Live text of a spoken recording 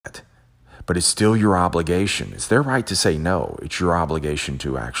but it's still your obligation. It's their right to say no. It's your obligation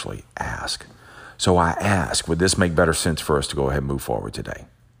to actually ask. So I ask, would this make better sense for us to go ahead and move forward today?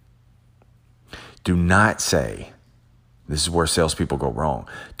 Do not say, this is where salespeople go wrong.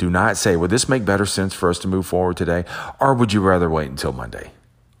 Do not say, would this make better sense for us to move forward today? Or would you rather wait until Monday?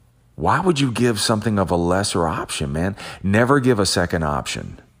 Why would you give something of a lesser option, man? Never give a second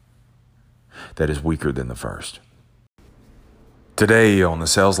option that is weaker than the first. Today on the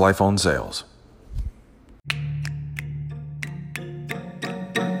Sales Life on Sales.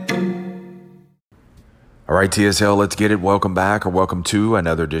 All right, TSL, let's get it. Welcome back, or welcome to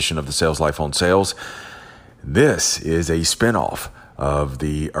another edition of the Sales Life on Sales. This is a spinoff of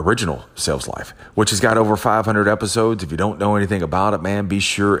the original Sales Life, which has got over 500 episodes. If you don't know anything about it, man, be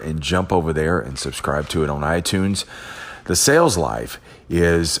sure and jump over there and subscribe to it on iTunes. The Sales Life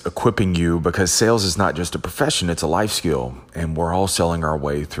is equipping you, because sales is not just a profession, it's a life skill, and we're all selling our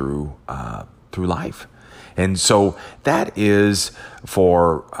way through life. And so that is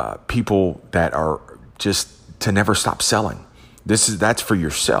for people that are just to never stop selling. That's for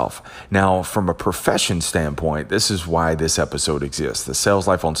yourself. Now, from a profession standpoint, this is why this episode exists. The Sales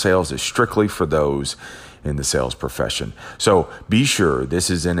Life on Sales is strictly for those in the sales profession. So be sure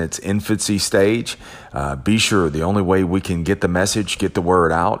this is in its infancy stage. Be sure the only way we can get the message, get the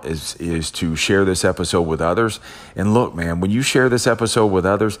word out is to share this episode with others. And look, man, when you share this episode with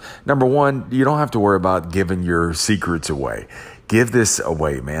others, number one, you don't have to worry about giving your secrets away. Give this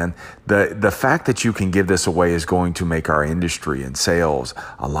away, man. The fact that you can give this away is going to make our industry and sales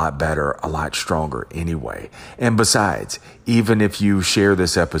a lot better, a lot stronger anyway. And besides, even if you share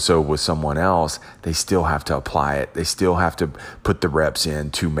this episode with someone else, they still have to apply it. They still have to put the reps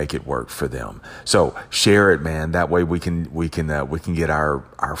in to make it work for them. So share it, man. That way we can get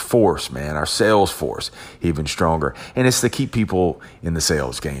our force, man, our sales force even stronger. And it's to keep people in the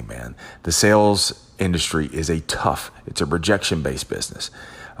sales game, man. The sales industry is it's a rejection-based business.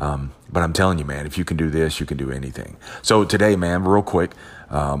 But I'm telling you, man, if you can do this, you can do anything. So today, man, real quick,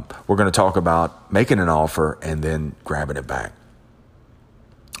 we're going to talk about making an offer and then grabbing it back.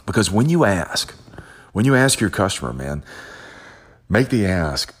 Because when you ask your customer, man, make the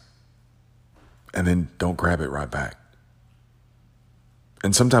ask and then don't grab it right back.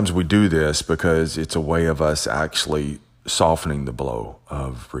 And sometimes we do this because it's a way of us actually softening the blow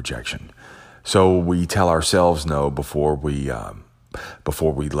of rejection. So we tell ourselves no before we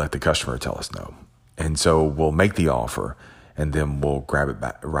let the customer tell us no. And so we'll make the offer and then we'll grab it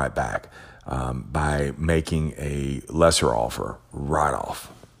right back by making a lesser offer right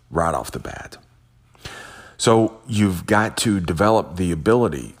off the bat. So you've got to develop the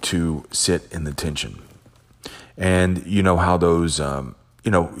ability to sit in the tension. And you know how those,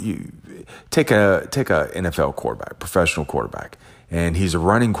 you take a NFL quarterback, professional quarterback, and he's a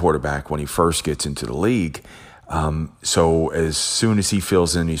running quarterback when he first gets into the league. So as soon as he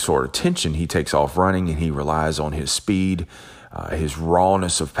feels any sort of tension, he takes off running and he relies on his speed, his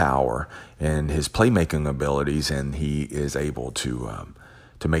rawness of power, and his playmaking abilities, and he is able to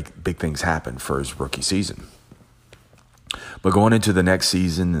make big things happen for his rookie season. But going into the next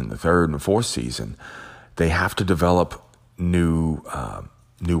season and the third and fourth season, they have to develop new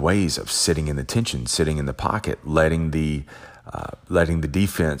ways of sitting in the tension, sitting in the pocket, letting the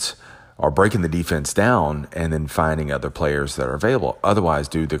defense or breaking the defense down and then finding other players that are available. Otherwise,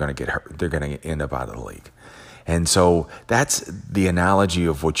 dude, they're going to get hurt. They're going to end up out of the league. And so that's the analogy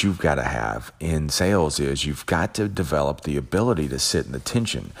of what you've got to have in sales is you've got to develop the ability to sit in the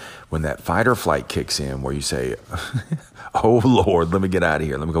tension when that fight or flight kicks in where you say, oh, Lord, let me get out of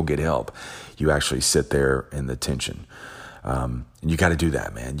here. Let me go get help. You actually sit there in the tension. And you got to do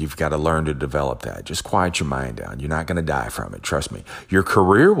that, man. You've got to learn to develop that. Just quiet your mind down. You're not going to die from it. Trust me. Your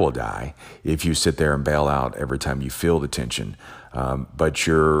career will die if you sit there and bail out every time you feel the tension. But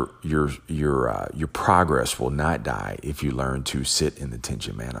your progress will not die if you learn to sit in the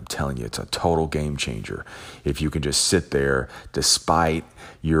tension, man. I'm telling you, it's a total game changer. If you can just sit there despite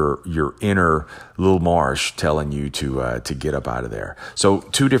your inner little marsh telling you to get up out of there. So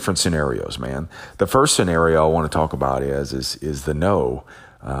two different scenarios, man. The first scenario I want to talk about is the no.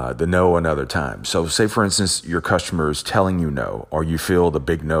 The no another time. So say, for instance, your customer is telling you no, or you feel the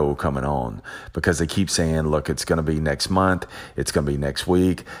big no coming on because they keep saying, look, it's going to be next month. It's going to be next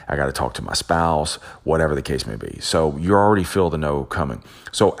week. I got to talk to my spouse, whatever the case may be. So you already feel the no coming.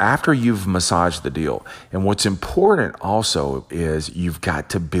 So after you've massaged the deal, and what's important also is you've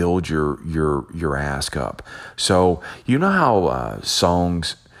got to build your ask up. So you know how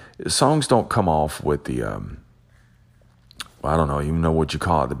songs don't come off with the I don't know, even know what you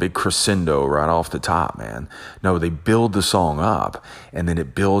call it, the big crescendo right off the top, man. No, they build the song up, and then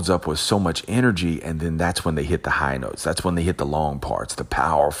it builds up with so much energy, and then that's when they hit the high notes. That's when they hit the long parts, the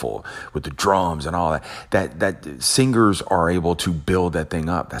powerful, with the drums and all that. That singers are able to build that thing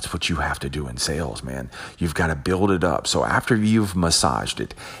up. That's what you have to do in sales, man. You've got to build it up. So after you've massaged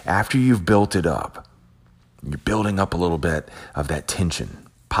it, after you've built it up, you're building up a little bit of that tension,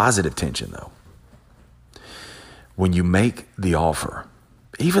 positive tension though. When you make the offer,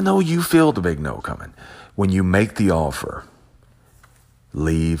 even though you feel the big no coming, when you make the offer,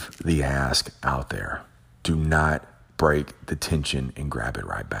 leave the ask out there. Do not break the tension and grab it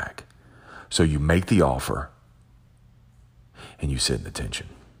right back. So you make the offer and you sit in the tension.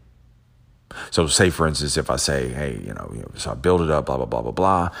 So say, for instance, if I say, hey, so I build it up, blah, blah, blah, blah,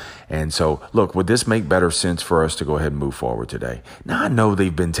 blah. And so, look, would this make better sense for us to go ahead and move forward today? Now, I know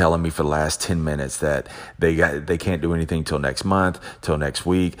they've been telling me for the last 10 minutes that they can't do anything till next month, till next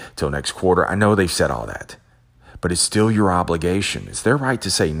week, till next quarter. I know they've said all that, but it's still your obligation. It's their right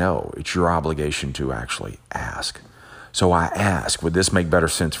to say no. It's your obligation to actually ask. So I ask, would this make better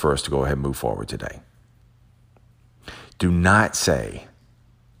sense for us to go ahead and move forward today? Do not say,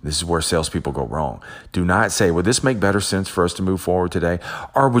 this is where salespeople go wrong. Do not say, would this make better sense for us to move forward today?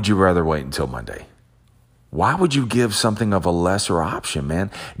 Or would you rather wait until Monday? Why would you give something of a lesser option, man?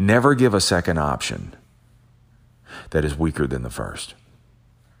 Never give a second option that is weaker than the first.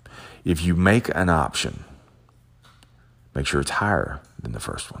 If you make an option, make sure it's higher than the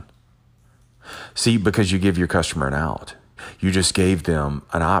first one. See, because you give your customer an out. You just gave them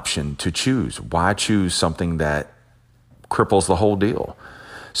an option to choose. Why choose something that cripples the whole deal?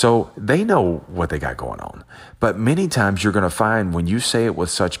 So they know what they got going on. But many times you're going to find when you say it with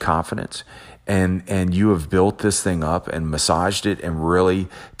such confidence and you have built this thing up and massaged it and really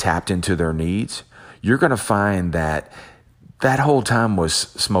tapped into their needs, you're going to find that whole time was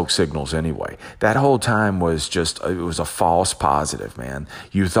smoke signals anyway. That whole time was it was a false positive, man.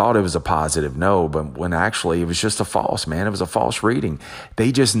 You thought it was a positive no, but when actually it was just a false, man. It was a false reading.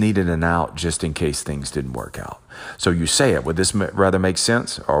 They just needed an out just in case things didn't work out. So you say it, would this rather make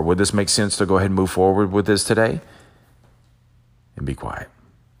sense? Or would this make sense to go ahead and move forward with this today? And be quiet.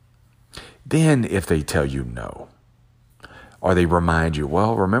 Then if they tell you no, or they remind you,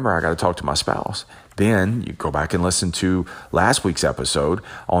 well, remember, I got to talk to my spouse. Then you go back and listen to last week's episode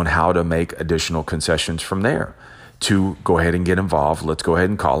on how to make additional concessions from there to go ahead and get involved. Let's go ahead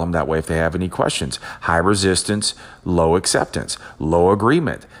and call them. That way, if they have any questions, high resistance, low acceptance, low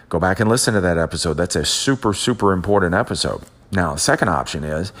agreement. Go back and listen to that episode. That's a super, super important episode. Now, the second option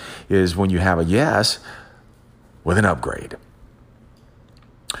is when you have a yes with an upgrade.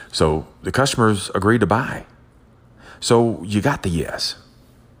 So the customers agreed to buy. So you got the yes.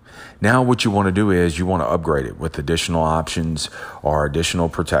 Now what you want to do is you want to upgrade it with additional options or additional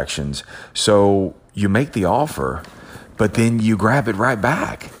protections. So you make the offer, but then you grab it right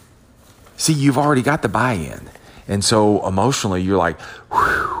back. See, you've already got the buy-in. And so emotionally you're like,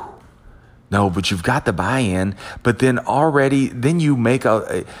 whew. No, but you've got the buy-in, but then you make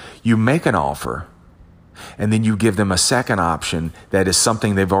an offer and then you give them a second option that is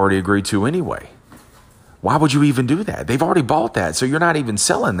something they've already agreed to anyway. Why would you even do that? They've already bought that. So you're not even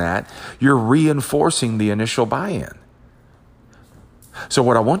selling that. You're reinforcing the initial buy-in. So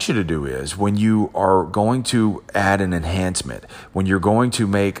what I want you to do is when you are going to add an enhancement, when you're going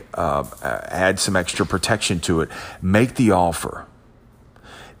to add some extra protection to it, make the offer.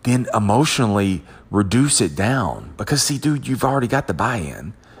 Then emotionally reduce it down. Because see, dude, you've already got the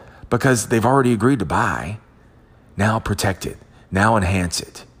buy-in. Because they've already agreed to buy. Now protect it. Now enhance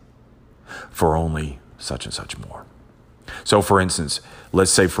it. For only such and such more. So for instance, let's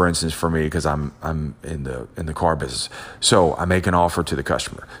say for instance for me, because I'm in the car business. So I make an offer to the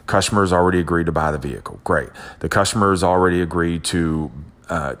customer. Customer's already agreed to buy the vehicle. Great. The customer's already agreed to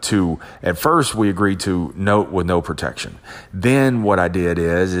at first we agreed to note with no protection. Then what I did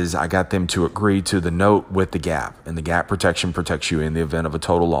is I got them to agree to the note with the gap, and the gap protection protects you in the event of a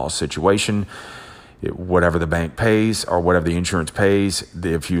total loss situation. Whatever the bank pays or whatever the insurance pays,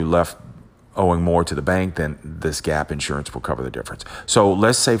 if you left owing more to the bank, then this gap insurance will cover the difference. So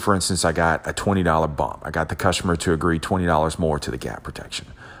let's say, for instance, I got a $20 bump. I got the customer to agree $20 more to the gap protection.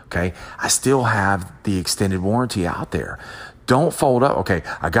 Okay. I still have the extended warranty out there. Don't fold up. Okay.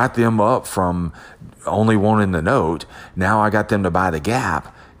 I got them up from only wanting the note. Now I got them to buy the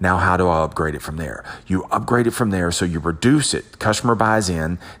gap. Now, how do I upgrade it from there? You upgrade it from there, so you reduce it. Customer buys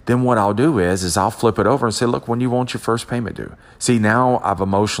in. Then what I'll do is I'll flip it over and say, look, when you want your first payment due? See, now I've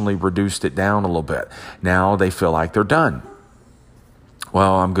emotionally reduced it down a little bit. Now they feel like they're done.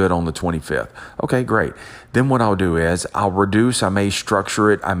 Well, I'm good on the 25th. Okay, great. Then what I'll do is I'll reduce, I may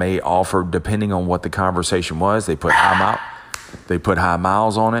structure it, I may offer, depending on what the conversation was, they put high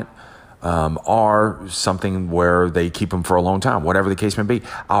miles on it, or something where they keep them for a long time, whatever the case may be.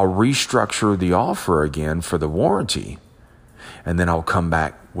 I'll restructure the offer again for the warranty, and then I'll come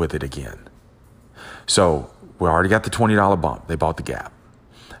back with it again. So we already got the $20 bump. They bought the Gap.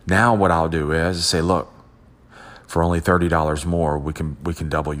 Now what I'll do is say, look, for only $30 more, we can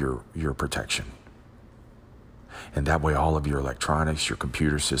double your protection. And that way all of your electronics, your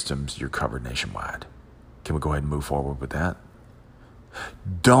computer systems, you're covered nationwide. Can we go ahead and move forward with that?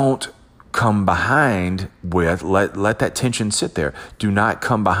 Don't come behind with, let that tension sit there. Do not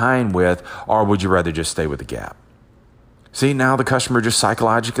come behind with, or would you rather just stay with the Gap? See, now the customer just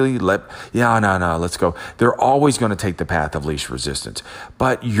psychologically let's go. They're always going to take the path of least resistance.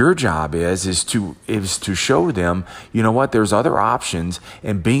 But your job is to show them, you know what, there's other options.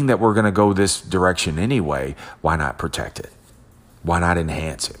 And being that we're going to go this direction anyway, why not protect it? Why not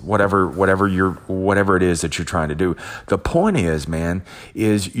enhance it? Whatever it is that you're trying to do. The point is, man,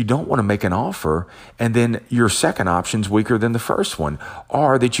 is you don't want to make an offer and then your second option's weaker than the first one,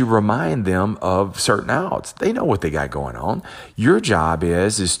 or that you remind them of certain outs. They know what they got going on. Your job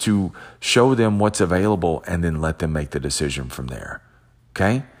is to show them what's available and then let them make the decision from there.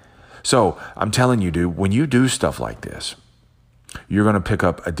 Okay? So I'm telling you, dude, when you do stuff like this, you're going to pick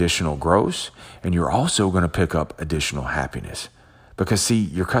up additional gross, and you're also going to pick up additional happiness. Because, see,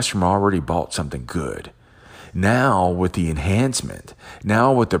 your customer already bought something good. Now, with the enhancement,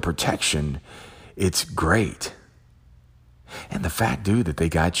 now with the protection, it's great. And the fact, dude, that they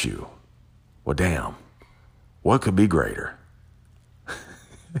got you, well, damn, what could be greater?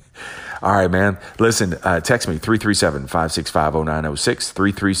 All right, man. Listen, text me,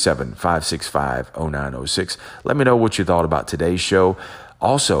 337-565-0906, 337-565-0906. Let me know what you thought about today's show.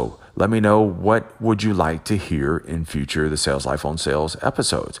 Also, let me know what would you like to hear in future the Sales Life on Sales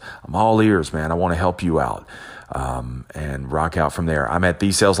episodes. I'm all ears, man. I want to help you out and rock out from there. I'm at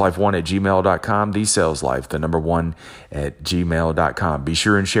thesaleslife1@gmail.com, thesaleslife, the number 1 at gmail.com. Be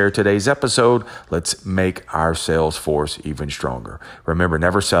sure and share today's episode. Let's make our sales force even stronger. Remember,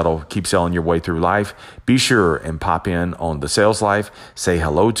 never settle. Keep selling your way through life. Be sure and pop in on the Sales Life. Say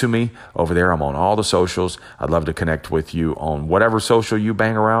hello to me over there. I'm on all the socials. I'd love to connect with you on whatever social you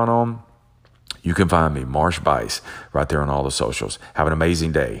bang around on. You can find me, Marsh Bice, right there on all the socials. Have an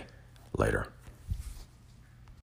amazing day. Later.